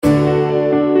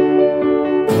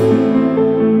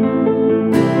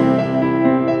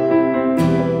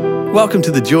Welcome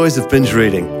to the Joys of Binge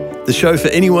Reading, the show for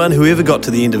anyone who ever got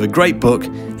to the end of a great book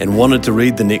and wanted to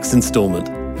read the next instalment.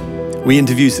 We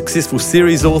interview successful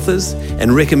series authors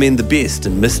and recommend the best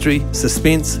in mystery,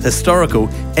 suspense, historical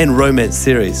and romance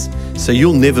series, so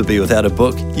you'll never be without a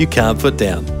book you can't put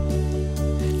down.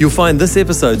 You'll find this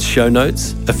episode's show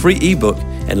notes, a free ebook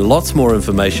and lots more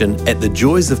information at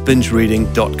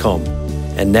thejoysofbingereading.com.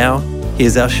 And now,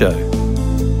 here's our show.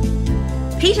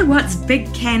 Peter Watt's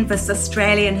big canvas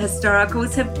Australian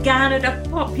historicals have garnered a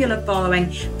popular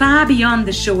following far beyond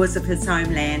the shores of his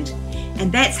homeland.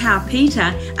 And that's how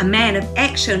Peter, a man of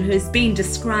action who's been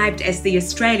described as the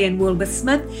Australian Wilbur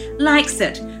Smith, likes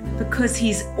it, because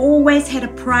he's always had a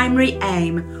primary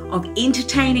aim of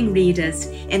entertaining readers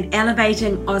and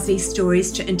elevating Aussie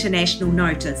stories to international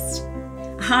notice.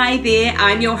 Hi there,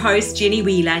 I'm your host Jenny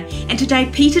Wheeler, and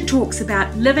today Peter talks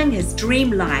about living his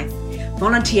dream life,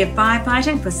 volunteer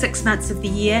firefighting for 6 months of the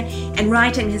year, and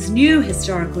writing his new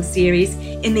historical series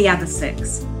in the other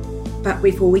 6. But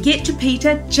before we get to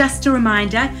Peter, just a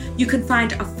reminder, you can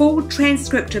find a full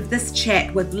transcript of this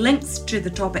chat with links to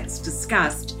the topics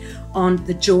discussed on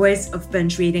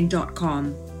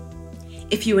thejoysofbingereading.com.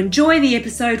 If you enjoy the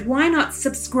episode, why not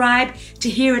subscribe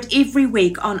to hear it every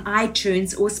week on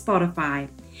iTunes or Spotify,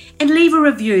 and leave a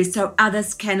review so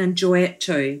others can enjoy it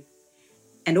too.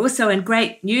 And also in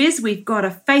great news, we've got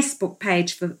a Facebook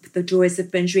page for The Joys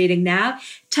of Binge Reading now.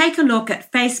 Take a look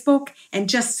at Facebook and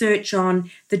just search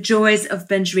on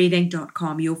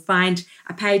thejoysofbingereading.com. You'll find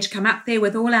a page come up there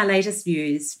with all our latest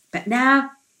news. But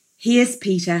now, here's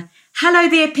Peter. Hello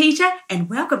there, Peter, and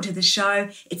welcome to the show.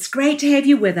 It's great to have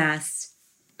you with us.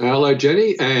 Hello,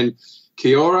 Jenny, and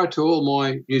kia ora to all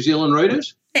my New Zealand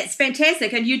readers. That's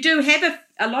fantastic, and you do have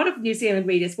a lot of New Zealand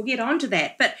readers. We'll get on to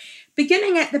that. But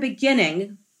beginning at the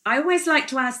beginning, I always like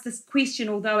to ask this question,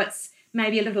 although it's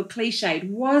maybe a little cliched.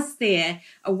 Was there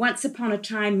a once upon a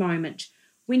time moment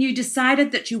when you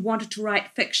decided that you wanted to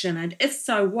write fiction? And if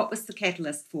so, what was the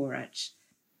catalyst for it?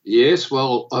 Yes,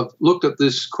 well, I've looked at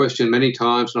this question many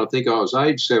times, and I think I was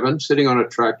age 7, sitting on a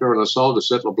tractor on a solder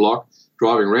settler block,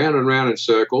 driving round and round in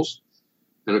circles.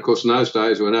 And, of course, in those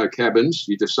days there were no cabins.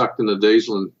 You just sucked in the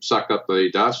diesel and sucked up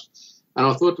the dust. And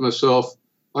I thought to myself,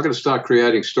 I've got to start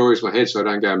creating stories in my head so I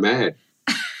don't go mad.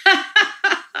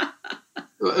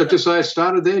 To say it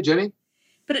started there, Jenny.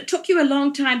 But it took you a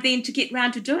long time then to get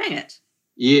round to doing it.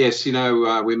 Yes, we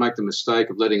make the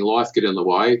mistake of letting life get in the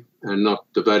way and not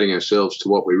devoting ourselves to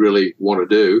what we really want to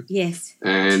do. Yes.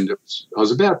 And I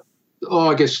was about,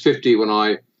 50 when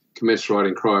I commenced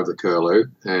writing Cry of the Curlew.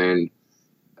 And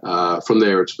from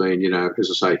there it's been, as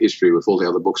I say, history with all the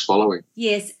other books following.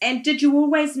 Yes. And did you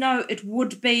always know it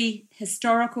would be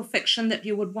historical fiction that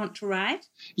you would want to write?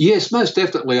 Yes, most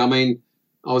definitely. I mean,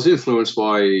 I was influenced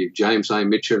by James A.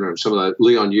 Mitchell and some of the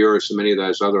Leon Uris and many of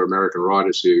those other American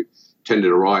writers who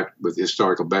tended to write with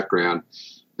historical background.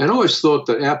 And I always thought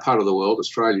that our part of the world,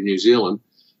 Australia, New Zealand,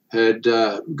 had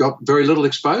got very little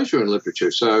exposure in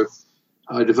literature. So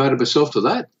I devoted myself to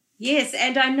that. Yes,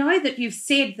 and I know that you've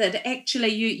said that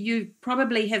actually you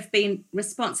probably have been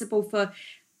responsible for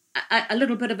a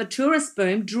little bit of a tourist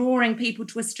boom, drawing people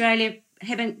to Australia,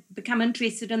 having become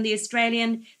interested in the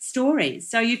Australian stories.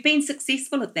 So you've been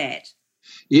successful at that.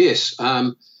 Yes.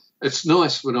 It's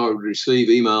nice when I would receive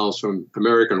emails from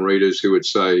American readers who would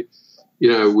say,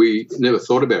 we never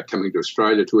thought about coming to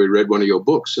Australia till we read one of your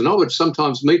books. And I would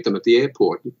sometimes meet them at the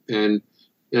airport and,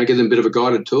 give them a bit of a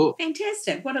guided tour.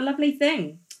 Fantastic. What a lovely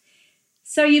thing.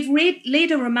 So you've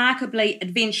led a remarkably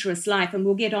adventurous life, and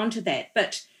we'll get on to that.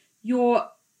 But your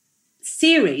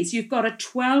series, you've got a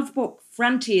 12-book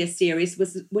Frontier series,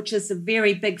 which is a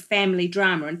very big family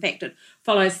drama. In fact, it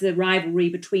follows the rivalry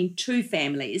between two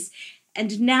families.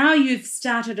 And now you've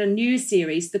started a new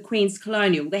series, The Queen's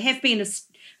Colonial. There have been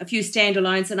a few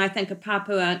standalones and I think a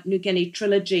Papua New Guinea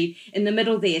trilogy in the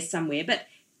middle there somewhere. But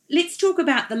let's talk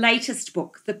about the latest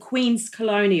book, The Queen's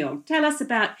Colonial. Tell us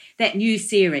about that new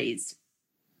series.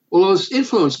 Well, I was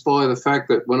influenced by the fact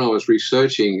that when I was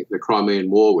researching the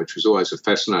Crimean War, which was always a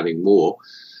fascinating war,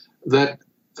 that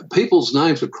people's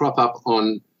names would crop up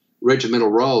on regimental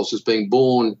rolls as being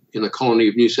born in a colony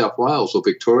of New South Wales or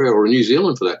Victoria or New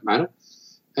Zealand for that matter.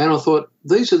 And I thought,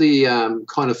 these are the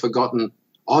kind of forgotten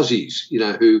Aussies,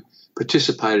 who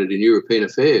participated in European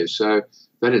affairs. So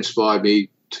that inspired me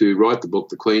to write the book,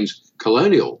 The Queen's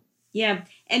Colonial. Yeah,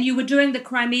 and you were doing the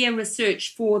Crimea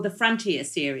research for the Frontier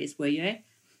series, were you?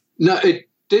 No, it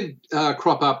did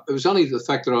crop up. It was only the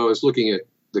fact that I was looking at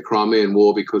the Crimean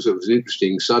War because it was an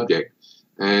interesting subject,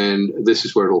 and this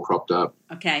is where it all cropped up.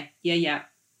 Okay, yeah.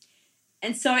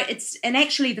 And so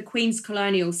actually the Queen's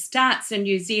Colonial starts in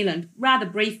New Zealand rather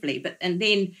briefly, and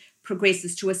then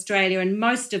progresses to Australia, and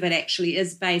most of it actually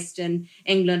is based in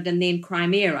England and then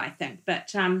Crimea, I think. But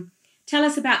tell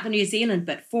us about the New Zealand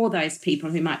bit for those people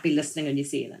who might be listening in New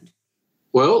Zealand.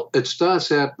 Well, it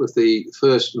starts out with the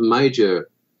first major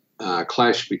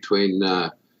clash between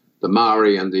the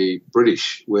Maori and the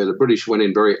British, where the British went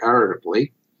in very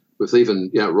arrogantly with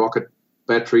even rocket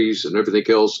batteries and everything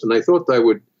else, and they thought they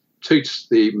would teach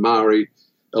the Maori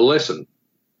a lesson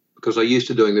because they're used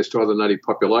to doing this to other native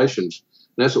populations.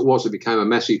 And as it was, it became a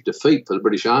massive defeat for the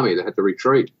British Army. They had to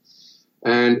retreat.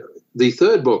 And the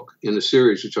third book in the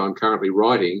series, which I'm currently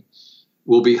writing,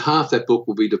 half that book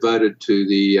will be devoted to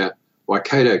the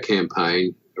Waikato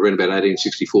campaign around about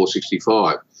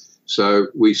 1864-65. So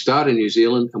we start in New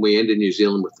Zealand and we end in New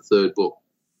Zealand with the third book.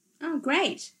 Oh,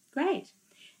 great, great.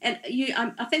 And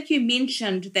I think you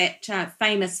mentioned that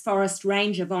famous forest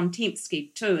ranger von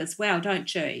Tempsky too as well,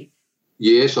 don't you?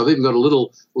 Yes, I've even got a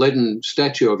little leaden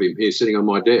statue of him here sitting on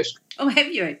my desk. Oh,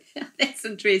 have you? That's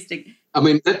interesting. I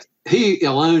mean, he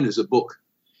alone is a book,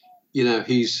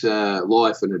 his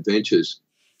life and adventures.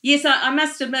 Yes, I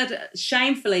must admit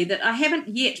shamefully that I haven't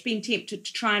yet been tempted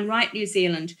to try and write New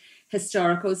Zealand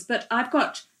historicals, but I've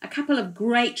got a couple of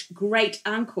great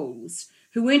uncles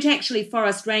who weren't actually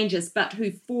forest rangers but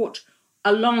who fought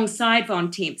alongside von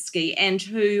Tempsky, and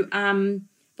who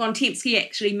von Tempsky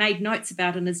actually made notes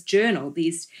about in his journal,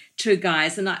 these two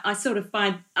guys. And I sort of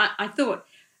I thought,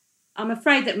 I'm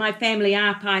afraid that my family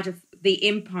are part of the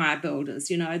empire builders,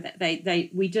 that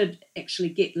we did actually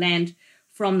get land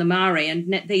from the Maori,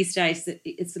 and these days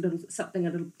it's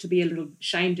something to be a little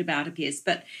ashamed about, I guess,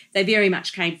 but they very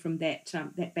much came from that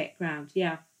background,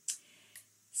 yeah.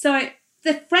 So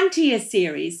the Frontier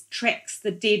series tracks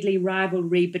the deadly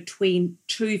rivalry between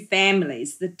two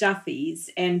families, the Duffys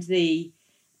and the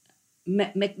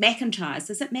McIntyres.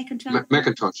 Is it McIntyre?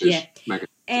 McIntyres, yes. Yeah.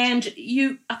 And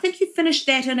I think you finished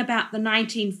that in about the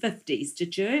 1950s,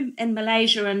 did you? In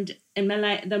Malaysia and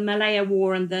the Malaya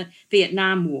War and the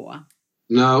Vietnam War.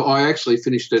 No, I actually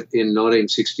finished it in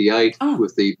 1968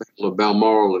 with the Battle of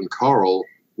Balmoral and Coral,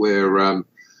 where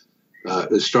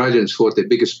Australians fought their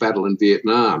biggest battle in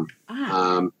Vietnam.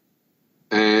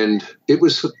 And it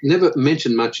was never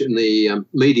mentioned much in the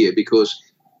media because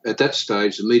at that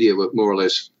stage the media were more or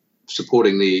less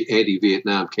supporting the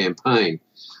anti-Vietnam campaign.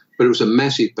 But it was a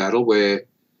massive battle where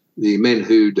the men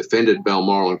who defended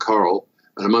Balmoral and Coral,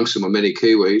 and amongst them were many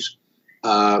Kiwis,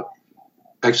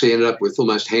 actually ended up with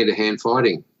almost hand-to-hand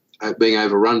fighting, being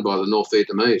overrun by the North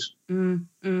Vietnamese.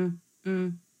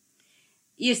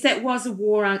 Yes, that was a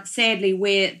war, sadly,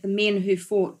 where the men who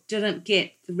fought didn't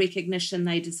get the recognition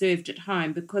they deserved at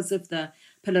home because of the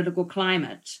political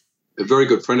climate. A very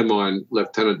good friend of mine,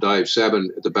 Lieutenant Dave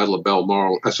Sabin, at the Battle of at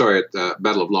the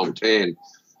Battle of Long Tan,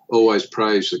 always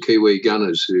praised the Kiwi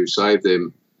gunners who saved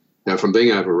them from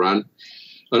being overrun.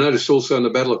 I noticed also in the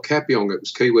Battle of Kapiong, it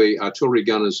was Kiwi artillery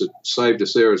gunners that saved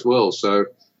us there as well. So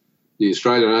the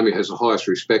Australian Army has the highest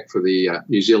respect for the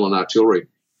New Zealand artillery.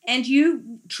 And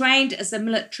you trained as a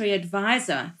military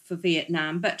advisor for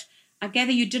Vietnam, but I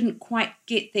gather you didn't quite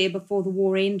get there before the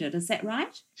war ended. Is that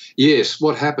right? Yes.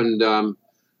 What happened,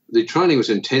 the training was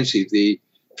intensive. The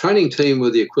training team were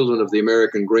the equivalent of the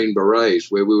American Green Berets,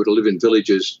 where we were to live in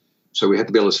villages, so we had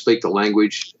to be able to speak the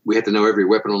language. We had to know every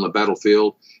weapon on the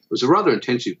battlefield. It was a rather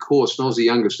intensive course, and I was the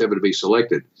youngest ever to be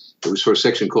selected. It was for a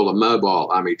section called a Mobile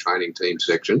Army Training Team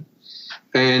section.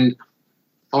 And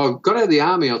I got out of the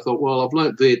Army, I thought, well, I've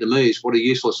learnt Vietnamese, what a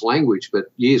useless language. But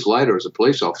years later, as a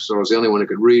police officer, I was the only one who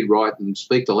could read, write and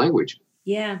speak the language.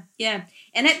 Yeah.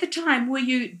 And at the time, were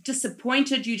you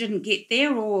disappointed you didn't get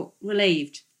there or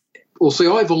relieved? Well, see,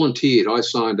 I volunteered. I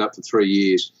signed up for 3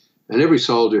 years, and every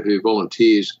soldier who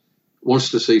volunteers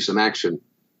wants to see some action.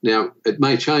 Now, it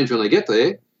may change when they get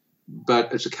there,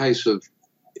 but it's a case of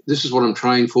this is what I'm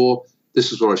trained for,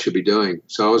 this is what I should be doing.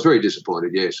 So I was very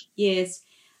disappointed, yes. Yes.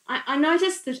 I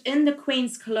noticed that in the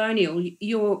Queen's Colonial,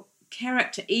 your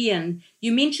character Ian,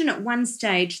 you mention at one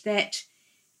stage that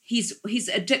he's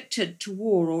addicted to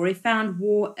war, or he found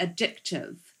war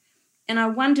addictive. And I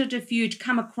wondered if you'd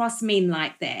come across men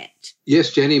like that.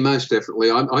 Yes, Jenny, most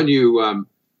definitely. I knew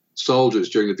soldiers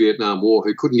during the Vietnam War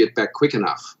who couldn't get back quick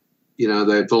enough.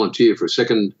 They'd volunteer for a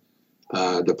second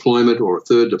deployment or a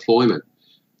third deployment.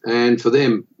 And for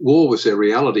them, war was their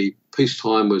reality.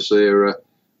 Peacetime was their,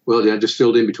 just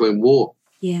filled in between war.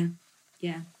 Yeah.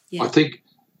 I think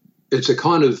it's a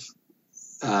kind of,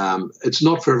 it's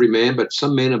not for every man, but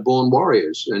some men are born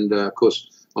warriors. And, of course,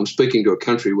 I'm speaking to a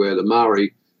country where the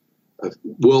Maori are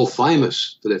world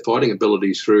famous for their fighting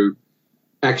abilities through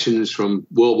actions from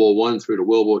World War I through to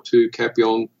World War II,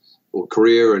 Kapiong or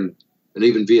Korea and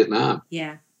even Vietnam.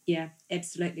 Yeah,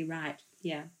 absolutely right.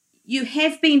 Yeah. You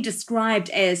have been described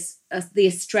as the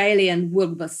Australian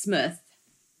Wilbur Smith,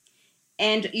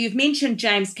 and you've mentioned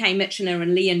James K. Michener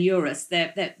and Leon Uris,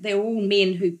 that they're all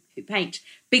men who paint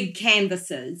big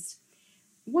canvases.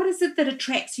 What is it that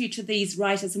attracts you to these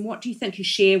writers, and what do you think you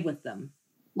share with them?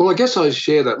 Well, I guess I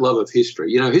share that love of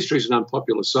history. History is an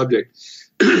unpopular subject,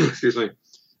 excuse me,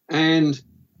 and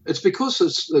it's because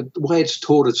it's the way it's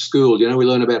taught at school. We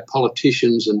learn about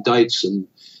politicians and dates and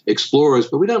explorers,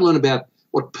 but we don't learn about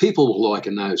what people were like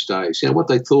in those days, what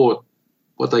they thought,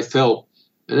 what they felt.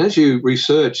 And as you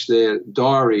research their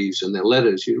diaries and their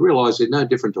letters, you realise they're no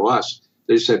different to us.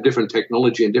 They just have different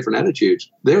technology and different attitudes.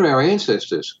 They're our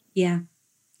ancestors. Yeah,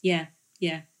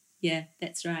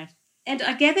 that's right. And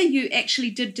I gather you actually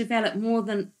did develop more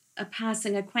than a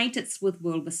passing acquaintance with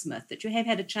Wilbur Smith, that you have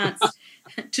had a chance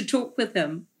to talk with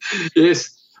him.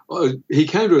 Yes. He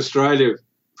came to Australia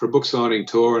for a book signing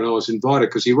tour, and I was invited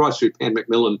because he writes through Pan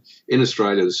Macmillan in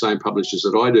Australia, the same publishers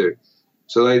that I do.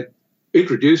 So they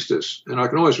introduced us, and I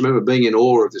can always remember being in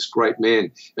awe of this great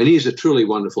man. And he is a truly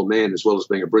wonderful man as well as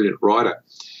being a brilliant writer.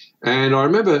 And I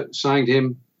remember saying to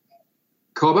him,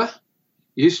 Cobber,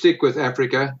 you stick with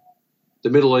Africa,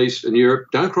 the Middle East and Europe.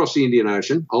 Don't cross the Indian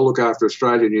Ocean. I'll look after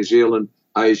Australia, New Zealand,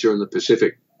 Asia and the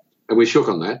Pacific. And we shook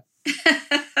on that.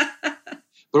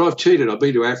 But I've cheated. I've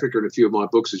been to Africa in a few of my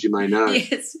books, as you may know.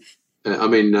 Yes.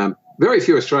 Very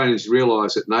few Australians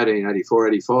realise that in 1884,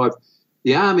 85,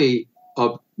 the Army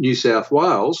of New South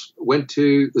Wales went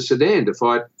to the Sudan to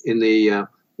fight in the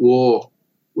war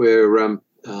where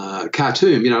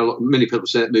Khartoum, many people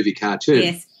say that movie Khartoum.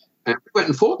 Yes. And we went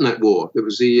and fought in that war. It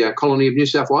was the colony of New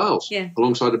South Wales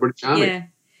alongside the British Army. Yeah.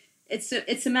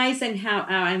 It's amazing how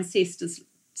our ancestors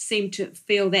seem to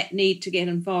feel that need to get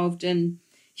involved in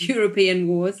European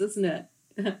wars, isn't it?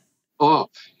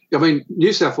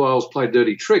 New South Wales played a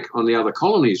dirty trick on the other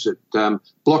colonies that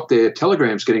blocked their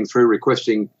telegrams getting through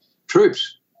requesting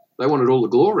troops. They wanted all the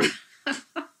glory.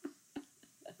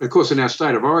 Of course, in our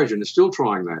state of origin, they're still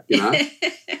trying that,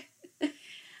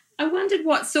 I wondered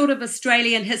what sort of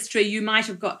Australian history you might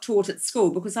have got taught at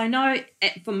school, because I know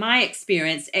from my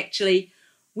experience, actually,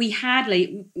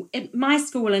 my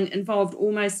schooling involved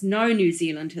almost no New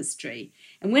Zealand history.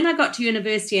 And when I got to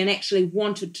university and actually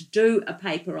wanted to do a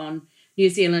paper on New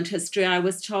Zealand history, I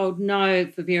was told no,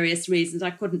 for various reasons. I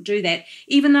couldn't do that,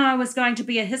 even though I was going to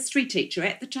be a history teacher.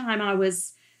 At the time, I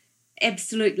was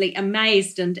absolutely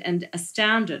amazed and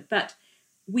astounded. But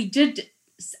we did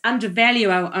undervalue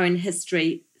our own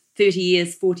history 30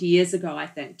 years, 40 years ago, I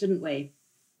think, didn't we?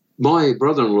 My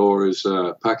brother-in-law is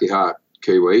Pākehā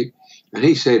Kiwi, and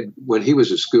he said when he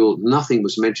was at school, nothing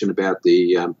was mentioned about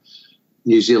the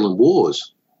New Zealand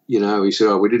wars. He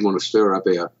said, we didn't want to stir up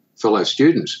our fellow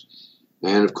students.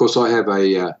 And, of course, I have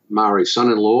a Maori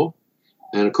son-in-law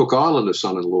and a Cook Islander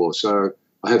son-in-law, so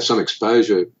I have some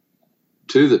exposure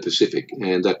to the Pacific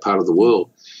and that part of the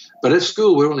world. But at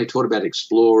school, we're only taught about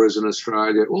explorers in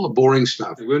Australia, all the boring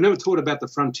stuff. We were never taught about the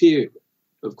frontier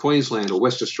of Queensland or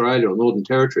West Australia or Northern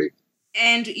Territory.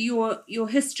 And your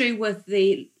history with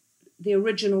the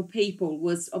original people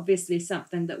was obviously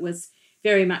something that was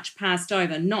very much passed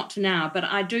over, not now, but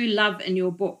I do love in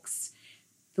your books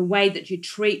the way that you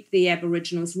treat the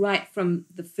Aboriginals right from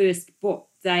the first book.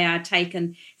 They are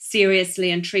taken seriously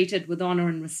and treated with honour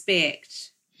and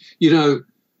respect.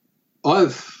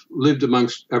 I've lived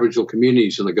amongst Aboriginal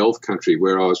communities in the Gulf country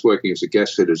where I was working as a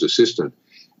gas fitter's assistant,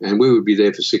 and we would be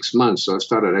there for 6 months. So I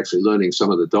started actually learning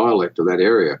some of the dialect of that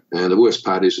area. And the worst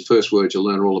part is the first words you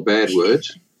learn are all the bad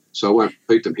words. So I won't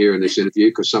repeat them here in this interview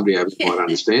because somebody might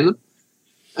understand them.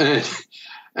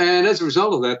 And as a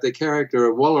result of that, the character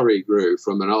of Wallery grew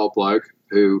from an old bloke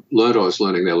who learned I was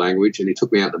learning their language, and he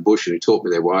took me out in the bush and he taught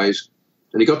me their ways,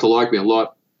 and he got to like me a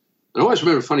lot. And I always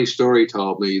remember a funny story he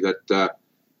told me that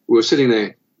we were sitting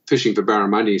there fishing for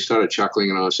barramundi. He started chuckling,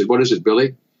 and I said, "What is it,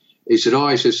 Billy?" He said,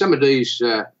 some of these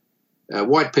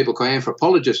white people called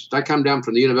anthropologists, they come down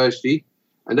from the university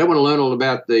and they want to learn all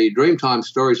about the Dreamtime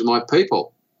stories of my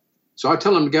people. So I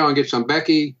tell them to go and get some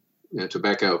baccy,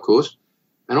 tobacco, of course,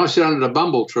 and I sit under the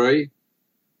bumble tree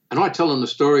and I tell them the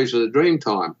stories of the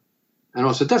Dreamtime. And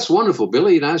I said, "That's wonderful,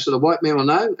 Billy, so the white man will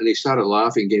know." And he started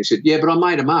laughing again. He said, "Yeah, but I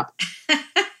made them up."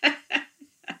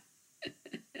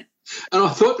 And I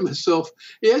thought to myself,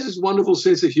 he has this wonderful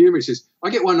sense of humour. He says, "I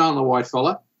get one on the white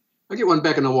fella. I get one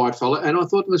back on the white fella." And I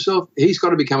thought to myself, he's got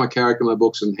to become a character in my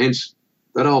books, and hence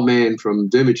that old man from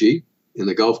Doomadgee in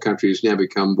the Gulf country has now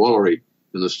become Wallery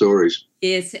in the stories.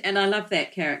 Yes, and I love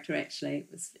that character, actually.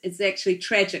 It's actually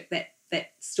tragic,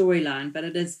 that storyline, but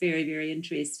it is very, very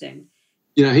interesting.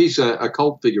 He's a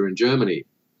cult figure in Germany.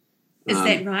 Is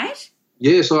that right?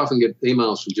 Yes, I often get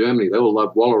emails from Germany. They all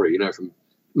love Wallery, from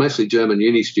mostly German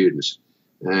uni students.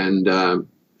 And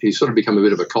he's sort of become a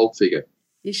bit of a cult figure.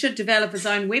 He should develop his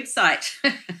own website.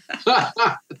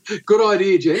 Good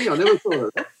idea, Jenny. I never thought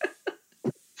of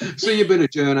that. So you've been a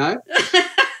journo.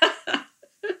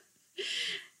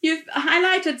 You've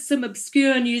highlighted some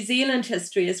obscure New Zealand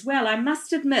history as well. I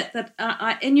must admit that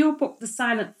in your book, The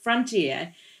Silent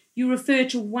Frontier, you refer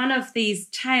to one of these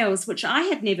tales, which I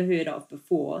had never heard of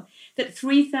before, that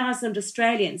 3,000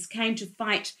 Australians came to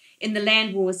fight in the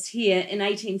land wars here in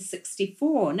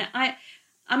 1864. Now,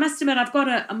 I must admit, I've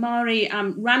got a Maori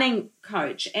running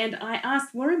coach, and I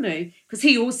asked Waramu, because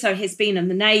he also has been in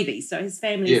the Navy, so his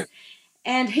family's... Yeah.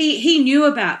 And he knew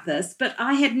about this, but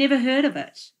I had never heard of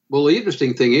it. Well, the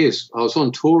interesting thing is I was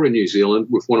on tour in New Zealand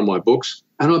with one of my books,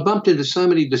 and I bumped into so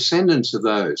many descendants of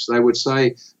those. They would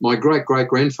say, my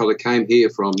great-great-grandfather came here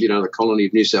from, the colony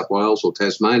of New South Wales or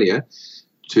Tasmania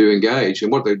to engage.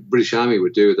 And what the British Army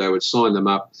would do, they would sign them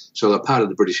up so they're part of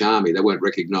the British Army. They weren't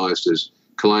recognised as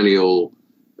colonial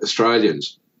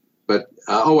Australians. But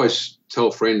I always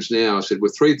tell friends now, I said,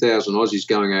 with 3,000 Aussies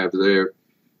going over there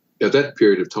at that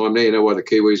period of time, now you know why the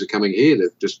Kiwis are coming here. They're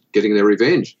just getting their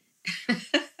revenge.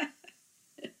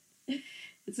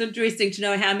 It's interesting to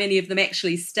know how many of them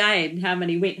actually stayed and how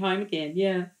many went home again,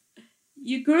 yeah.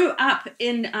 You grew up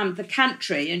in the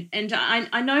country, and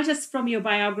I noticed from your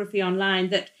biography online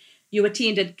that you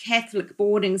attended Catholic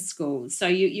boarding schools, so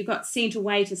you got sent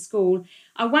away to school.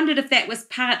 I wondered if that was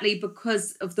partly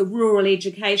because of the rural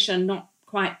education not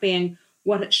quite being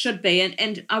what it should be,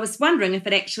 and I was wondering if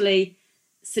it actually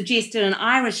suggested an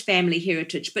Irish family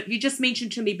heritage, but you just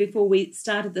mentioned to me before we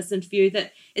started this interview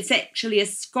that it's actually a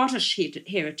Scottish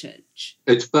heritage.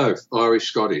 It's both,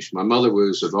 Irish-Scottish. My mother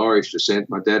was of Irish descent,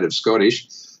 my dad of Scottish,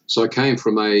 so I came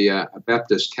from a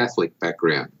Baptist Catholic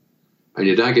background, and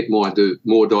you don't get more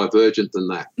divergent than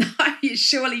that. No, you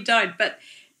surely don't, but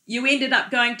you ended up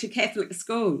going to Catholic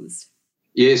schools.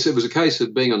 Yes, it was a case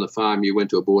of being on the farm, you went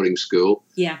to a boarding school.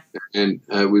 Yeah. And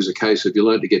it was a case of you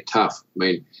learned to get tough. I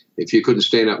mean, if you couldn't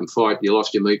stand up and fight, you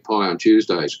lost your meat pie on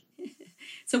Tuesdays.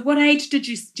 So what age did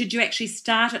you actually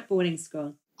start at boarding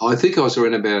school? I think I was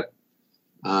around about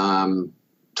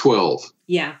 12.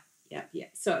 Yeah.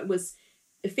 So it was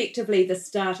effectively the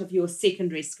start of your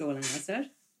secondary schooling, was it?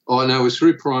 Oh, no, it was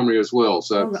through primary as well.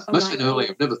 So must have been early.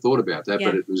 Right. I've never thought about that,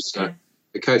 Yeah. but it was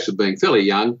a case of being fairly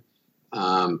young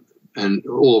and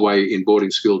all the way in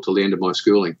boarding school till the end of my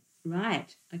schooling.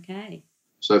 Right, okay.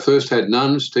 So first had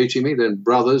nuns teaching me, then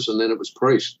brothers, and then it was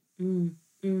priests. Mm.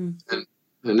 And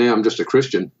now I'm just a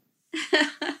Christian.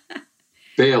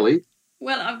 Barely.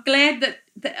 Well, I'm glad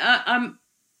that I'm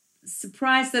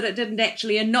surprised that it didn't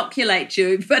actually inoculate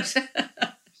you, but...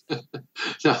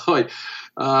 No,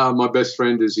 my best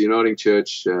friend is the Uniting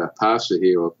Church pastor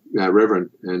here, or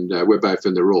Reverend, and we're both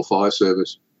in the Royal Fire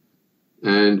Service.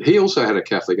 And he also had a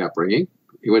Catholic upbringing.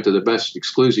 He went to the best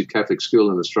exclusive Catholic school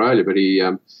in Australia, but he,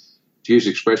 to use the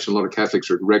expression a lot of Catholics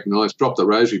would recognise, dropped the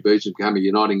rosary beads and became a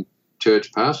Uniting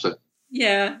Church pastor.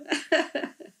 Yeah.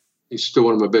 He's still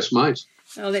one of my best mates.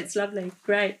 Oh, that's lovely.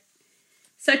 Great.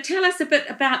 So tell us a bit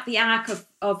about the arc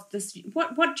of this.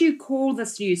 What do you call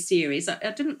this new series?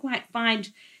 I didn't quite find...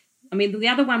 I mean, the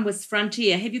other one was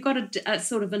Frontier. Have you got a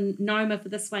sort of a NOMA for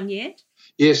this one yet?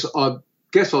 Yes, I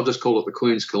guess I'll just call it the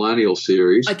Queen's Colonial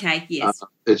series. Okay, yes.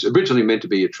 It's originally meant to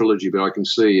be a trilogy, but I can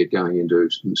see it going into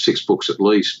 6 books at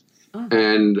least. Oh.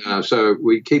 And so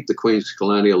we keep the Queen's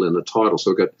Colonial in the title.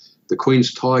 So we've got the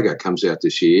Queen's Tiger comes out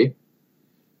this year.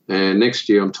 And next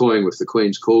year I'm toying with the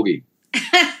Queen's Corgi.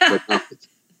 But,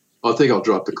 I think I'll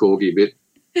drop the Corgi a bit.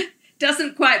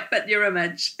 Doesn't quite fit your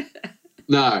image.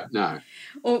 No.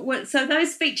 So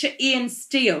those feature Ian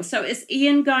Steele. So is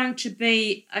Ian going to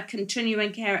be a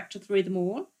continuing character through them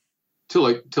all? Till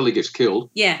he gets killed.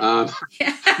 Yeah.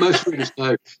 Most readers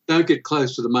know, don't get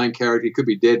close to the main character. He could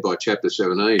be dead by chapter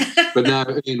 17. But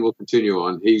no, Ian will continue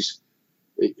on. He's,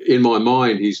 in my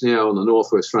mind, he's now on the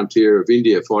northwest frontier of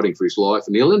India fighting for his life,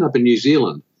 and he'll end up in New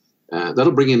Zealand.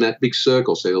 That'll bring in that big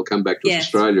circle, so he'll come back to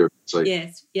Australia. So.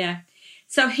 Yes, yeah.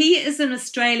 So he is an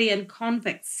Australian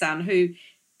convict's son who,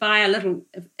 by a little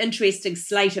interesting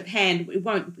sleight of hand, we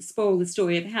won't spoil the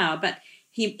story of how, but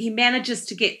he manages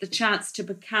to get the chance to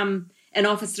become an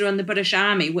officer in the British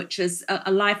Army, which is a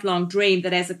lifelong dream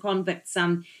that as a convict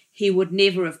son he would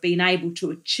never have been able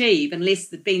to achieve unless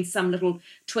there'd been some little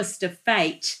twist of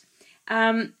fate.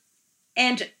 And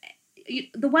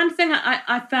the one thing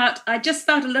I just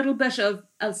felt a little bit of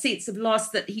a sense of loss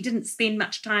that he didn't spend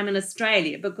much time in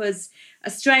Australia, because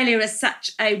Australia is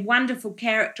such a wonderful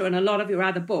character in a lot of your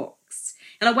other books.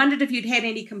 And I wondered if you'd had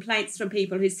any complaints from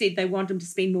people who said they want him to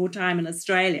spend more time in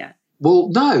Australia. Well,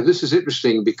 no, this is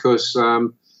interesting because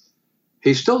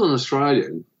He's still an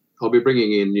Australian. I'll be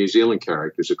bringing in New Zealand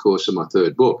characters, of course, in my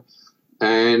third book.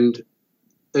 And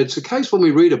it's a case when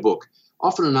we read a book,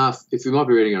 often enough, if you might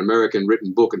be reading an American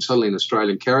written book and suddenly an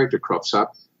Australian character crops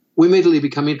up, we immediately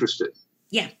become interested.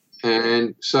 Yeah.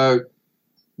 And so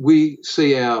we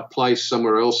see our place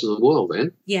somewhere else in the world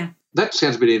then. Yeah. That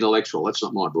sounds a bit intellectual. That's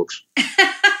not my books.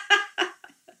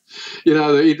 You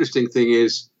know, the interesting thing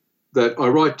is that I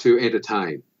write to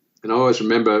entertain. And I always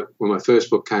remember when my first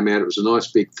book came out, it was a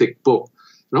nice, big, thick book.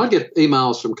 And I'd get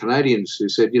emails from Canadians who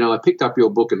said, you know, I picked up your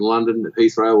book in London, at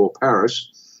Heathrow or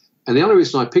Paris, and the only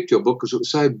reason I picked your book was it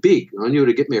was so big and I knew it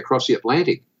would get me across the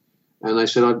Atlantic. And they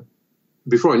said,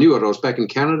 before I knew it, I was back in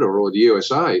Canada or the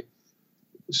USA.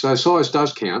 So size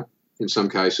does count in some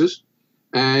cases.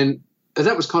 And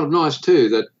that was kind of nice too,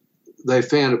 that they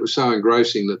found it was so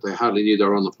engrossing that they hardly knew they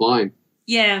were on the plane.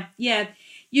 Yeah, yeah.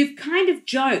 You've kind of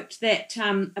joked that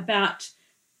about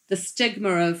the stigma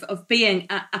of being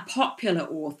a popular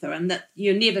author and that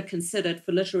you're never considered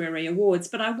for literary awards.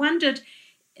 But I wondered,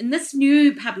 in this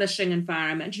new publishing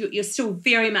environment, you're still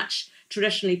very much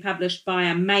traditionally published by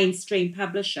a mainstream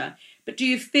publisher. But do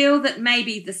you feel that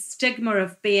maybe the stigma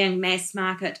of being mass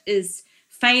market is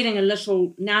fading a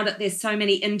little now that there's so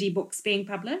many indie books being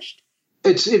published?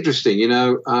 It's interesting, you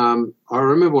know. I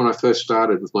remember when I first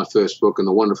started with my first book and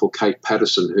the wonderful Kate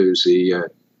Patterson, who's the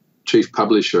chief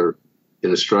publisher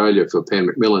in Australia for Pan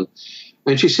Macmillan,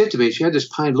 and she said to me, she had this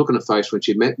pained look on her face when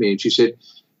she met me, and she said,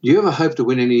 do you ever hope to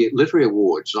win any literary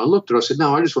awards? And I looked at her, I said,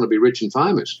 no, I just want to be rich and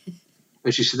famous.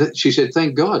 And she said,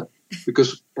 thank God,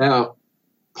 because our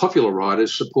popular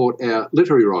writers support our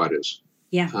literary writers.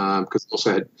 Yeah. Because they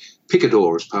also had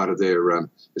Picador as part of their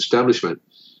establishment.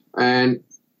 And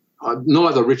I'm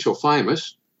neither rich or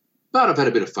famous, but I've had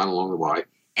a bit of fun along the way.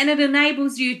 And it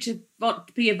enables you to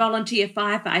be a volunteer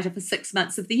firefighter for 6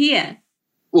 months of the year.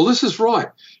 Well, this is right.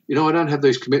 You know, I don't have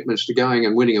these commitments to going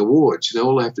and winning awards. You know,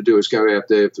 all I have to do is go out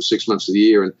there for 6 months of the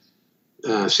year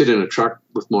and sit in a truck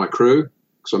with my crew,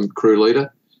 because I'm crew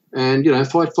leader, and, you know,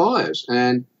 fight fires.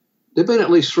 And there have been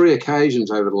at least 3 occasions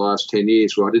over the last 10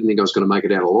 years where I didn't think I was going to make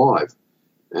it out alive.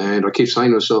 And I keep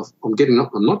saying to myself, I'm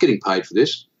not getting paid for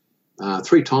this.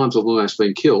 3 times I've almost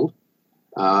been killed.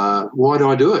 Why do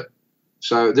I do it?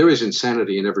 So there is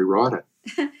insanity in every writer.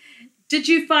 Did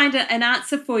you find an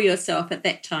answer for yourself at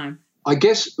that time? I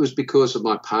guess it was because of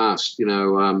my past. You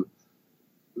know,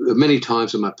 many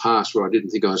times in my past where I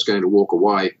didn't think I was going to walk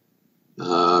away.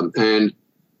 And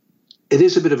it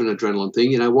is a bit of an adrenaline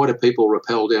thing. You know, why do people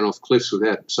rappel down off cliffs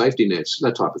without safety nets?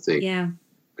 That type of thing. Yeah.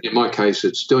 In my case,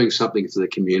 it's doing something for the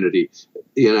community.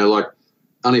 You know, like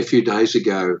only a few days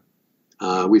ago,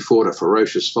 we fought a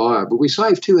ferocious fire, but we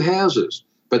saved 2 houses.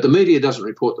 But the media doesn't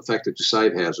report the fact that you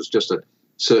save houses, just that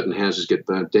certain houses get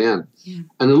burnt down. Yeah.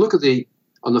 And to look at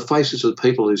on the faces of the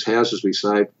people whose houses we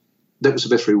saved, that was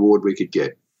the best reward we could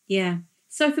get. Yeah.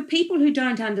 So for people who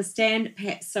don't understand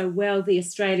perhaps so well the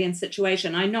Australian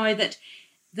situation, I know that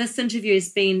this interview has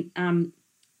been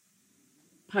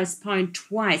postponed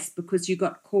twice because you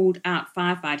got called out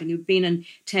firefighting. You've been in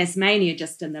Tasmania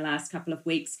just in the last couple of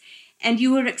weeks. And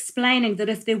you were explaining that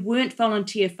if there weren't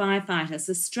volunteer firefighters,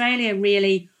 Australia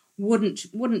really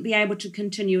wouldn't be able to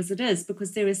continue as it is,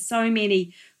 because there are so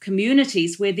many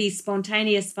communities where these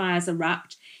spontaneous fires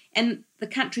erupt and the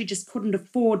country just couldn't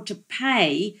afford to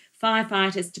pay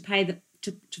firefighters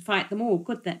to fight them all,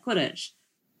 could it?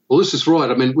 Well, this is right.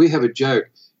 I mean, we have a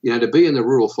joke, you know, to be in the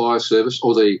Rural Fire Service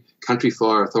or the Country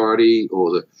Fire Authority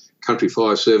or the Country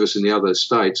Fire Service in the other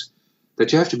states,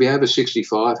 that you have to be over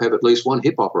 65, have at least 1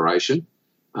 hip operation,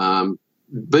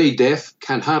 be deaf,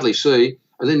 can hardly see,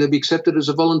 and then they'll be accepted as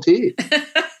a volunteer.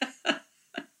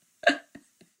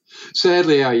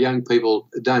 Sadly, our young people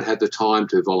don't have the time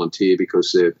to volunteer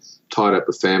because they're tied up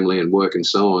with family and work and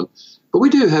so on. But we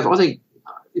do have, I think,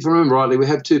 if I remember rightly, we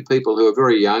have 2 people who are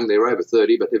very young. They're over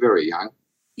 30, but they're very young.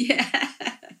 Yeah.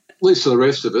 At least for the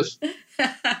rest of us.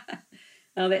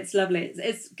 Oh, that's lovely.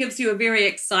 It gives you a very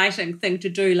exciting thing to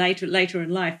do later in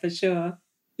life, for sure.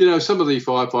 You know, some of the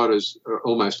firefighters are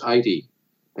almost 80,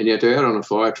 and yet they're out on a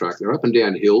fire truck. They're up and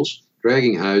down hills,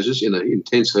 dragging hoses in the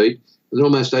intense heat, and they're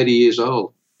almost 80 years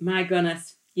old. My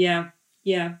goodness. Yeah,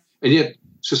 yeah. And yet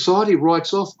society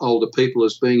writes off older people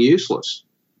as being useless.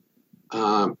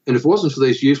 And if it wasn't for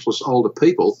these useless older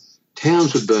people,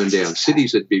 towns would burn down,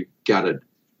 cities would be gutted.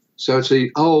 So it's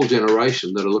the old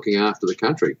generation that are looking after the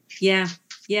country. Yeah,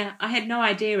 yeah. I had no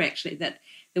idea, actually, that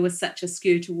there was such a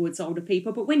skew towards older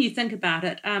people. But when you think about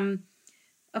it,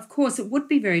 of course, it would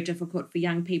be very difficult for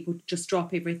young people to just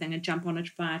drop everything and jump on a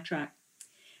fire truck.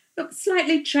 Look,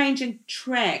 slightly changing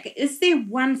track, is there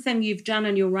one thing you've done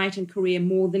in your writing career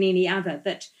more than any other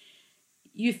that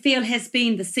you feel has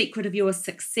been the secret of your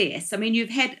success? I mean, you've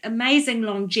had amazing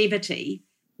longevity.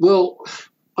 Well,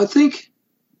 I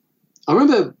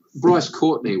remember Bryce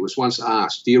Courtney was once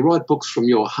asked, do you write books from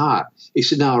your heart? He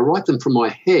said, no, I write them from my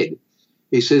head.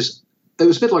 He says, it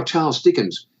was a bit like Charles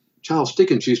Dickens. Charles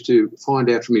Dickens used to find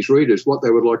out from his readers what they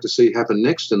would like to see happen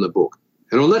next in the book.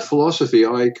 And on that philosophy,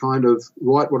 I kind of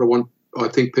write what I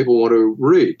think people want to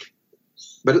read.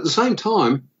 But at the same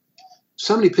time,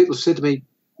 so many people said to me,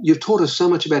 you've taught us so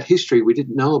much about history we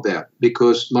didn't know about,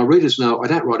 because my readers know I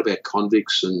don't write about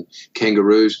convicts and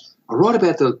kangaroos. I write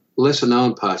about the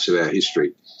lesser-known parts of our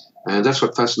history, and that's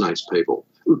what fascinates people.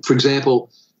 For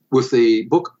example, with the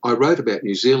book I wrote about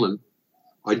New Zealand,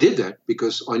 I did that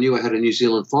because I knew I had a New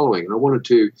Zealand following, and I wanted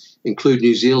to include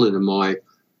New Zealand in my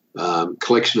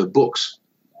collection of books,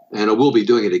 and I will be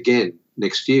doing it again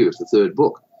next year with the third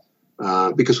book,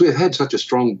 because we have had such a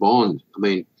strong bond. I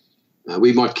mean,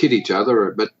 we might kid each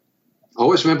other, but I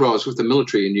always remember I was with the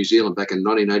military in New Zealand back in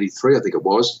 1983, I think it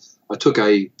was. I took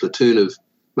a platoon of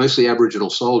mostly Aboriginal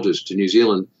soldiers to New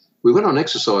Zealand. We went on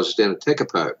exercises down at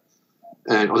Tekapo,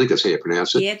 and I think that's how you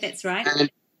pronounce it. Yeah, that's right.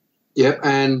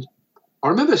 And I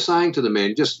remember saying to the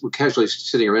men, just casually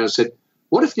sitting around, and said,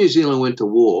 what if New Zealand went to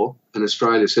war and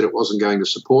Australia said it wasn't going to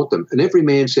support them? And every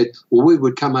man said, well, we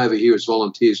would come over here as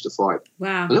volunteers to fight.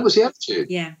 Wow. And that was the attitude.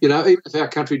 Yeah. You know, even if our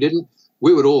country didn't,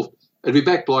 we would all, it'd be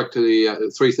back like to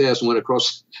the 3,000 went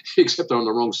across, except on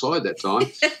the wrong side that time.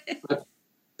 But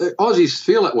Aussies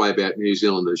feel that way about New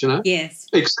Zealanders, you know. Yes.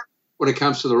 Except when it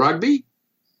comes to the rugby.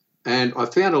 And I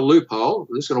found a loophole.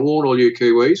 I'm just going to warn all you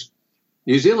Kiwis.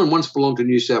 New Zealand once belonged to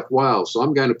New South Wales, so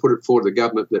I'm going to put it forward to the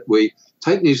government that we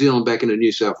take New Zealand back into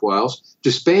New South Wales,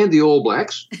 disband the All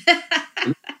Blacks,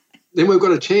 and then we've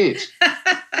got a chance.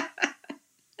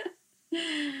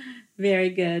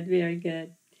 Very good, very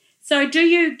good. So do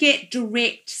you get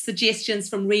direct suggestions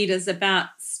from readers about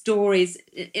stories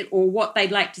or what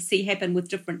they'd like to see happen with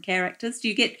different characters? Do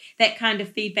you get that kind of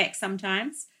feedback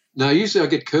sometimes? No, usually I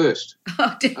get cursed.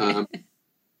 Oh, damn.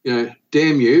 You know,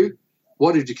 damn you.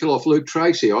 Why did you kill off Luke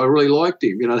Tracy? I really liked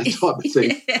him, you know, that type of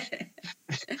thing.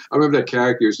 I remember that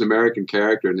character. He was an American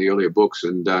character in the earlier books,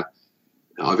 and I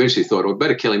eventually thought, I'd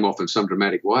better kill him off in some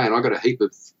dramatic way. And I got a heap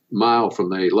of mail from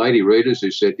the lady readers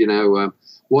who said, you know,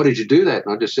 why did you do that?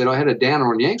 And I just said, I had a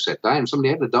downer on Yanks that day and somebody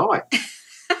had to die.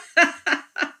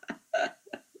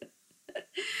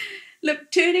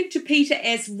 Look, turning to Peter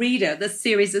as reader, this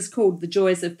series is called The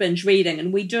Joys of Binge Reading,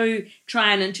 and we do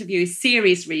try and interview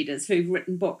series readers who've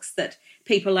written books that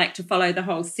people like to follow the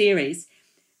whole series.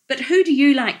 But who do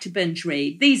you like to binge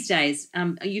read these days?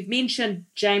 You've mentioned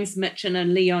James Mitchell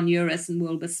and Leon Uris and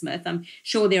Wilbur Smith. I'm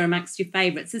sure they're amongst your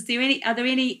favourites. Are there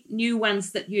any new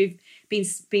ones that you've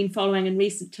been following in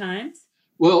recent times?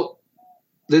 Well,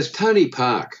 there's Tony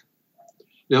Park.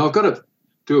 Now, I've got to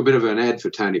do a bit of an ad for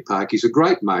Tony Park. He's a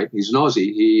great mate. He's an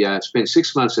Aussie. He spent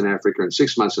 6 months in Africa and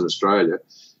 6 months in Australia,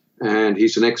 and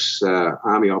he's an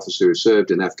ex-army officer who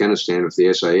served in Afghanistan with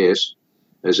the SAS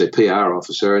as a PR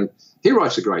officer, and he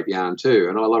writes a great yarn too,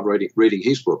 and I love reading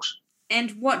his books.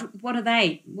 And what are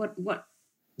they? What?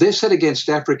 They're set against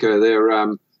Africa.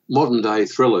 They're modern-day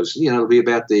thrillers. You know, it'll be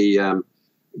about the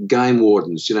game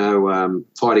wardens, you know,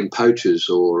 fighting poachers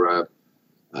or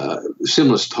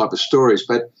similar type of stories.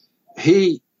 But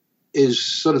he is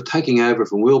sort of taking over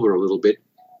from Wilbur a little bit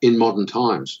in modern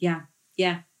times. Yeah,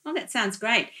 yeah. Oh, that sounds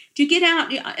great. Do you get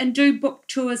out and do book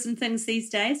tours and things these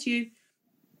days?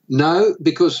 No,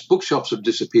 because bookshops have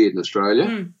disappeared in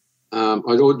Australia. I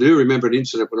do remember an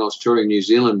incident when I was touring New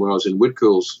Zealand where I was in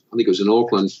Whitcoulls, I think it was in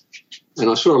Auckland, and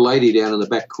I saw a lady down in the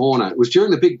back corner. It was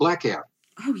during the big blackout.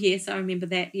 Oh, yes, I remember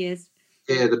that, yes.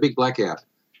 Yeah, the big blackout.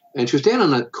 And she was down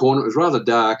in that corner. It was rather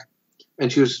dark,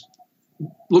 and she was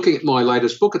looking at my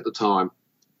latest book at the time.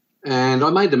 And I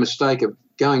made the mistake of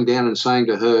going down and saying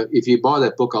to her, if you buy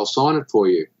that book, I'll sign it for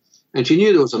you. And she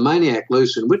knew there was a maniac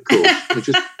loose in Whitcoulls, and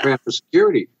just around for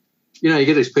security. You know, you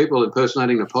get these people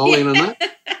impersonating Napoleon and that.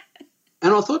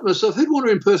 And I thought to myself, who'd want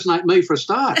to impersonate me for a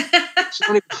start? So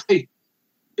anyway,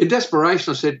 in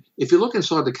desperation, I said, if you look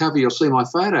inside the cover, you'll see my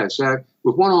photo. So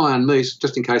with one eye on me,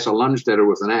 just in case I lunged at her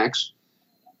with an axe,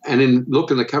 and then looked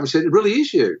in the cover and said, it really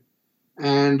is you.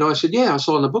 And I said, yeah, I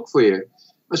signed the book for you.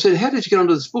 I said, how did you get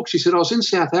onto this book? She said, I was in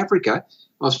South Africa.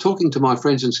 I was talking to my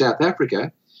friends in South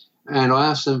Africa, and I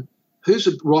asked them, who's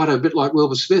a writer a bit like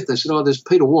Wilbur Smith? They said, oh, there's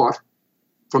Peter Watt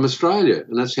from Australia,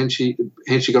 and that's hence she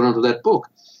got onto that book.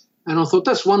 And I thought,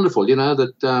 that's wonderful, you know,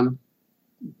 that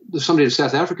somebody in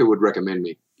South Africa would recommend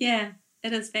me. Yeah,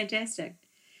 it is fantastic.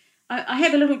 I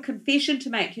have a little confession to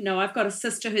make. You know, I've got a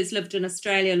sister who's lived in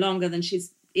Australia longer than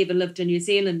she's ever lived in New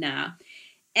Zealand now.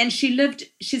 And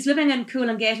she's living in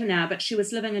Coolangatta now, but she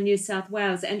was living in New South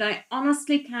Wales. And I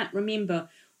honestly can't remember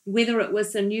whether it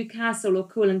was in Newcastle or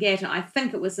Coolangatta. I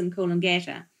think it was in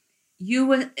Coolangatta. You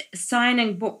were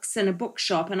signing books in a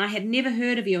bookshop, and I had never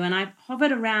heard of you. And I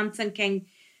hovered around thinking,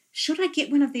 should I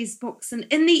get one of these books? And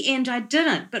in the end, I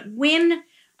didn't. But when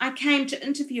I came to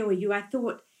interview you, I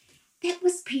thought, that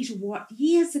was Peter Watt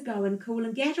years ago in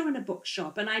Coolangatta in a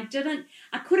bookshop, and I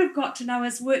could have got to know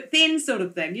his work then, sort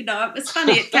of thing. You know, it was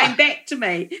funny, it came back to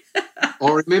me. I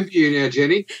remember you now,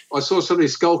 Jenny. I saw somebody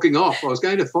skulking off. I was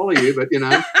going to follow you, but, you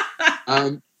know.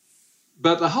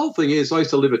 But the whole thing is, I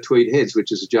used to live at Tweed Heads,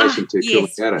 which is adjacent to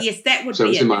Coolangatta. Yes, that would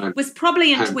be it. It was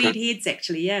probably in Tweed Heads,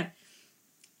 actually, yeah.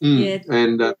 Yeah.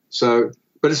 And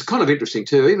but it's kind of interesting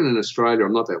too. Even in Australia,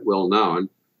 I'm not that well known.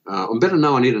 I'm better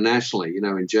known internationally, you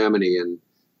know, in Germany and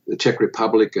the Czech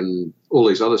Republic and all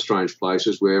these other strange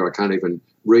places where I can't even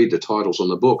read the titles on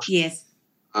the books. Yes.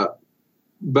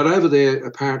 But over there,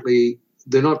 apparently,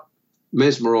 they're not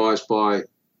mesmerised by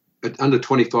an under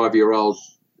 25-year-old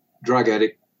drug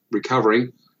addict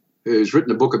recovering who's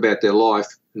written a book about their life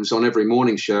and is on every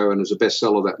morning show and is a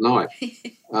bestseller that night.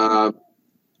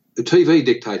 The TV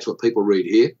dictates what people read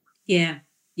here. Yeah.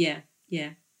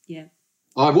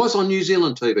 I was on New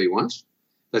Zealand TV once.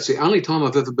 That's the only time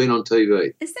I've ever been on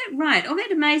TV. Is that right? Oh, that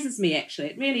amazes me, actually.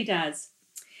 It really does.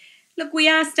 Look, we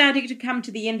are starting to come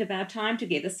to the end of our time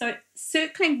together. So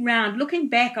circling round, looking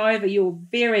back over your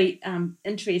very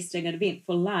interesting and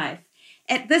eventful life,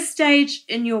 at this stage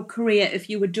in your career, if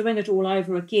you were doing it all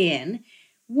over again,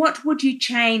 what would you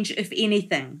change, if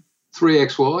anything? 3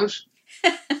 ex-wives.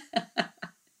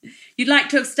 You'd like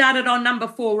to have started on number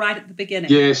 4 right at the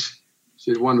beginning. Yes.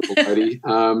 She's a wonderful lady.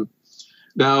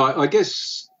 No, I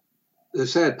guess the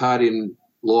sad part in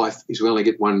life is we only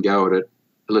get one go at it,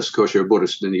 unless, of course, you're a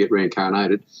Buddhist and then you get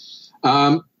reincarnated.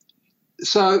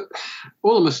 So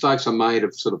all the mistakes I made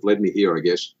have sort of led me here, I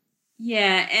guess.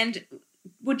 Yeah, and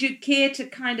would you care to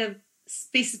kind of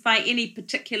specify any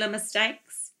particular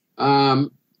mistakes?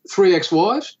 3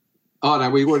 ex-wives? Oh, no,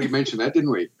 we already mentioned that, didn't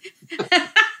we?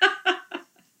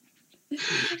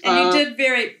 And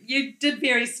you did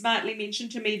very smartly mention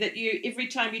to me that every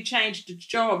time you changed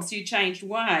jobs, you changed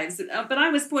wives. But I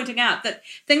was pointing out that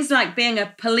things like being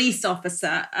a police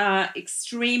officer are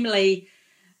extremely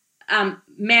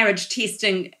marriage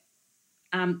testing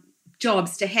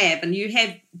jobs to have, and you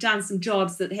have done some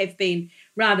jobs that have been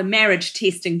rather marriage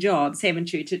testing jobs,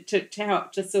 haven't you, to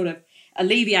help to sort of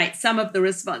alleviate some of the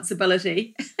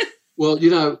responsibility. Well, you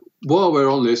know, while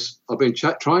we're on this, I've been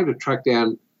trying to track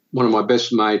down one of my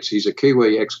best mates. He's a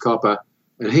Kiwi ex-copper,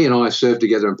 and he and I served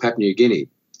together in Papua New Guinea,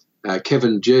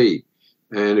 Kevin G.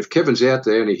 And if Kevin's out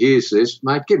there and he hears this,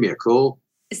 mate, give me a call.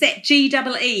 Is that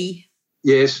G-E-E?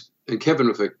 Yes, and Kevin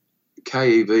with a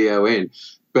K-E-V-O-N.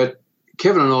 But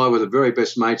Kevin and I were the very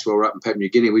best mates while we were up in Papua New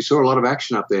Guinea. We saw a lot of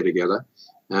action up there together.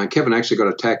 Kevin actually got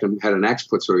attacked and had an axe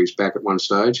put through his back at one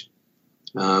stage.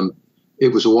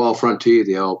 It was a wild frontier,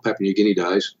 the old Papua New Guinea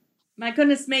days. My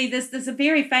goodness me, there's a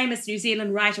very famous New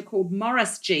Zealand writer called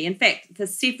Morris G. In fact,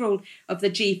 there's several of the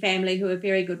G family who are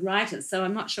very good writers, so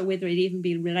I'm not sure whether he'd even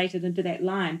be related into that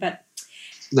line. But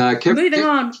no, moving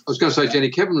on. I was going to say,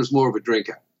 Jenny, Kevin was more of a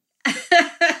drinker.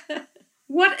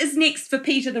 What is next for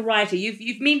Peter the writer?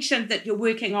 You've mentioned that you're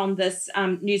working on this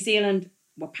New Zealand,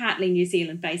 well, partly New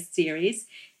Zealand-based series.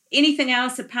 Anything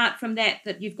else apart from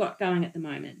that you've got going at the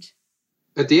moment?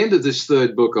 At the end of this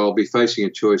 3rd book, I'll be facing a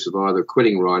choice of either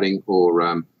quitting writing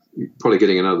or probably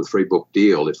getting another 3-book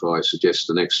deal if I suggest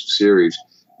the next series.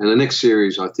 And the next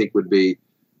series, I think, would be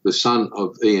the son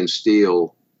of Ian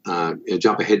Steele,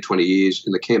 jump ahead 20 years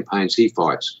in the campaigns he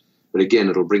fights. But again,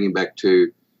 it'll bring him back to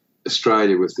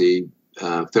Australia with the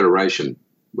Federation,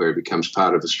 where he becomes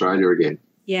part of Australia again.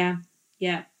 Yeah.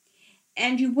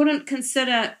 And you wouldn't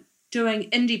consider doing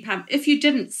indie pub, if you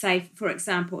didn't say, for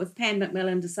example, if Pan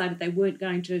Macmillan decided they weren't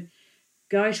going to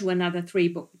go to another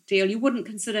 3-book deal, you wouldn't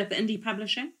consider for indie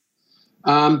publishing?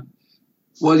 Well,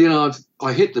 you know,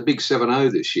 I hit the big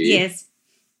 7-0 this year. Yes.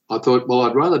 I thought, well,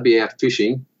 I'd rather be out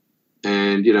fishing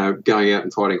and, you know, going out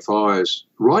and fighting fires.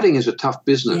 Writing is a tough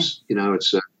business. Yeah. You know,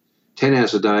 it's 10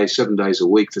 hours a day, 7 days a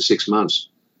week for 6 months.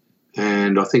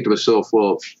 And I think to myself,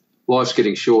 well, life's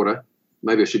getting shorter.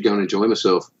 Maybe I should go and enjoy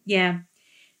myself. Yeah.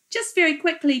 Just very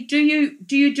quickly, do you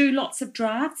do lots of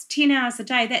drafts? 10 hours a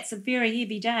day, that's a very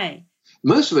heavy day.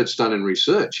 Most of it's done in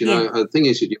research. You know, the thing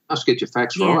is that you must get your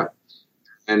facts right.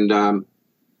 And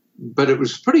but it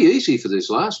was pretty easy for this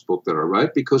last book that I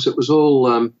wrote because it was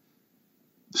all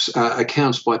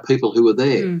accounts by people who were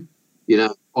there, you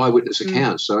know, eyewitness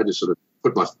accounts. So I just sort of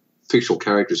put my fictional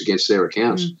characters against their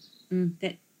accounts.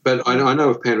 But I know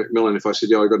of Pan Macmillan, if I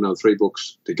said, I've got another 3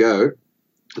 books to go,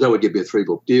 they would give me a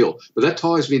 3-book deal. But that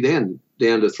ties me down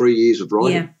to 3 years of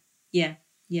writing. Yeah.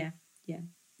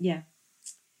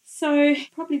 So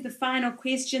probably the final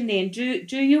question then, do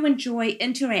you enjoy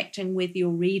interacting with your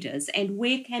readers, and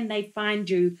where can they find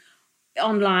you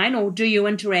online, or do you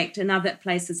interact in other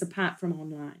places apart from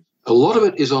online? A lot of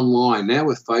it is online. Now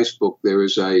with Facebook, there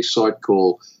is a site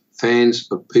called Fans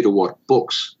of Peter Watt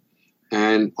Books,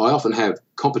 and I often have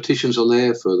competitions on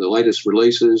there for the latest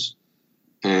releases,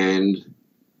 and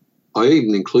I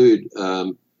even include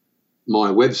my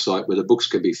website where the books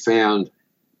can be found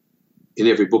in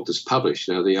every book that's published,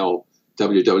 the old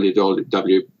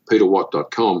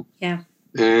www.peterwatt.com. Yeah.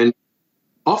 And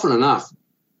often enough,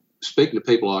 speaking to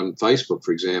people on Facebook,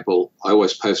 for example, I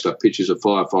always post up pictures of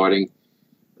firefighting,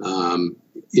 a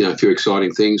few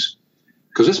exciting things,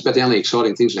 because that's about the only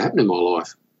exciting things that happen in my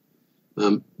life.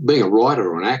 Being a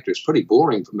writer or an actor is pretty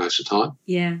boring for most of the time.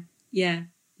 Yeah.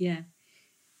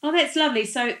 Oh, that's lovely.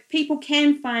 So people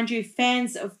can find you,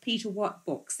 Fans of Peter Watt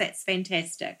Books. That's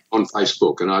fantastic. On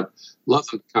Facebook, and I'd love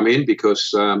them to come in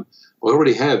because I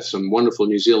already have some wonderful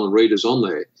New Zealand readers on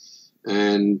there.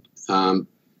 And of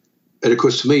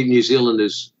course, to me, New Zealand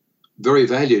is very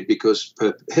valued because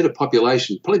per head of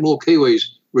population, probably more Kiwis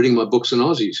reading my books than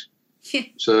Aussies. Yeah.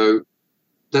 So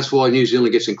that's why New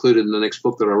Zealand gets included in the next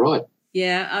book that I write.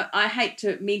 Yeah, I hate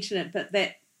to mention it, but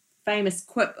that famous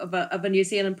quip of a New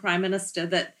Zealand Prime Minister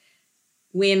that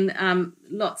when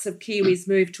lots of Kiwis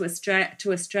moved to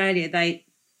Australia, they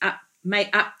may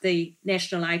up the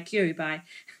national IQ by...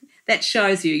 That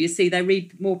shows you see, they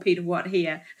read more Peter Watt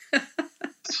here.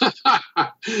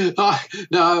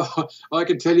 No, I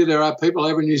can tell you there are people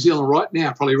over in New Zealand right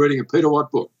now probably reading a Peter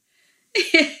Watt book.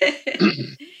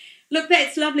 Look,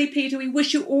 that's lovely, Peter. We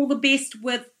wish you all the best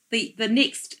with the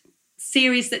next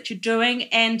series that you're doing,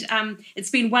 and it's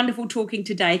been wonderful talking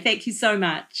today. Thank you so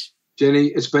much. Jenny,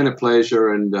 it's been a pleasure,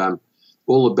 and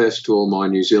all the best to all my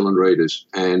New Zealand readers,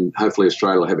 and hopefully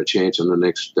Australia will have a chance in the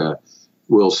next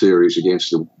World Series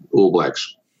against the All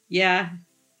Blacks. Yeah.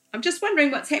 I'm just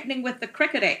wondering what's happening with the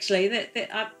cricket, actually.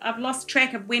 That I've lost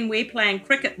track of when we're playing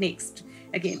cricket next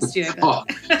against you.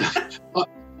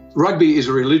 Rugby is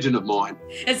a religion of mine.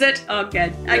 Is it? Oh,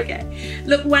 good. Okay.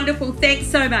 Look, wonderful. Thanks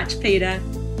so much, Peter.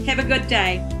 Have a good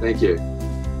day. Thank you.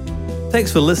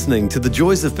 Thanks for listening to the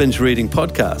Joys of Binge Reading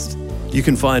podcast. You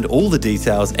can find all the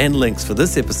details and links for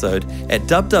this episode at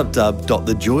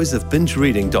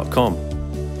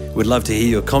www.thejoysofbingereading.com. We'd love to hear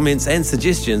your comments and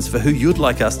suggestions for who you'd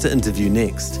like us to interview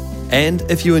next. And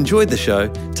if you enjoyed the show,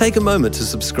 take a moment to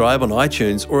subscribe on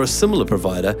iTunes or a similar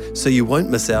provider so you won't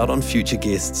miss out on future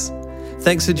guests.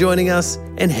 Thanks for joining us,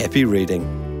 and happy reading.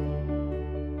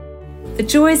 The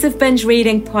Joys of Binge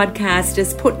Reading podcast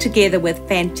is put together with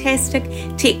fantastic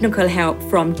technical help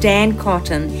from Dan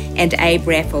Cotton and Abe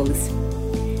Raffles.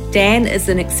 Dan is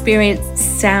an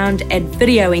experienced sound and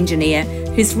video engineer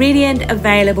who's ready and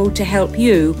available to help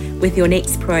you with your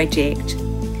next project.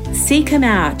 Seek him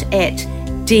out at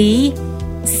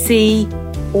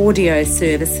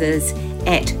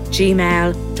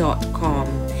dcaudioservices@gmail.com.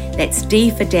 That's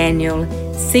D for Daniel,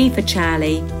 C for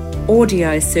Charlie,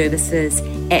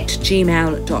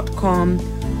 audioservices@gmail.com,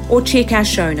 or check our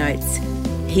show notes.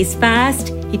 He's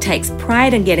fast, he takes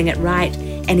pride in getting it right,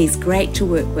 and he's great to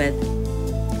work with.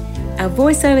 Our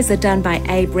voiceovers are done by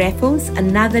Abe Raffles,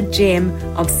 another gem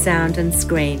of sound and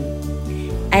screen.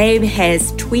 Abe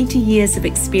has 20 years of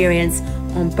experience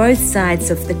on both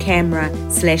sides of the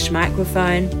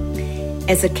camera/microphone,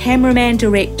 as a cameraman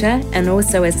director and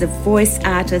also as a voice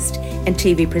artist and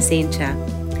TV presenter.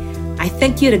 I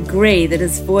think you'd agree that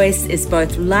his voice is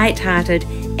both light-hearted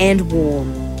and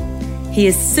warm. He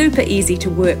is super easy to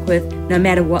work with no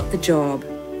matter what the job.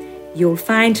 You'll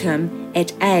find him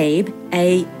at Abe,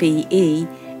 A-B-E,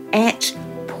 at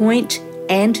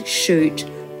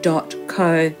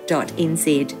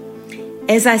pointandshoot.co.nz.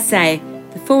 As I say,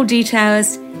 the full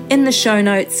details in the show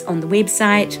notes on the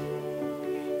website.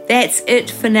 That's it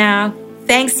for now.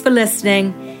 Thanks for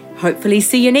listening. Hopefully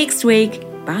see you next week.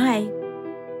 Bye.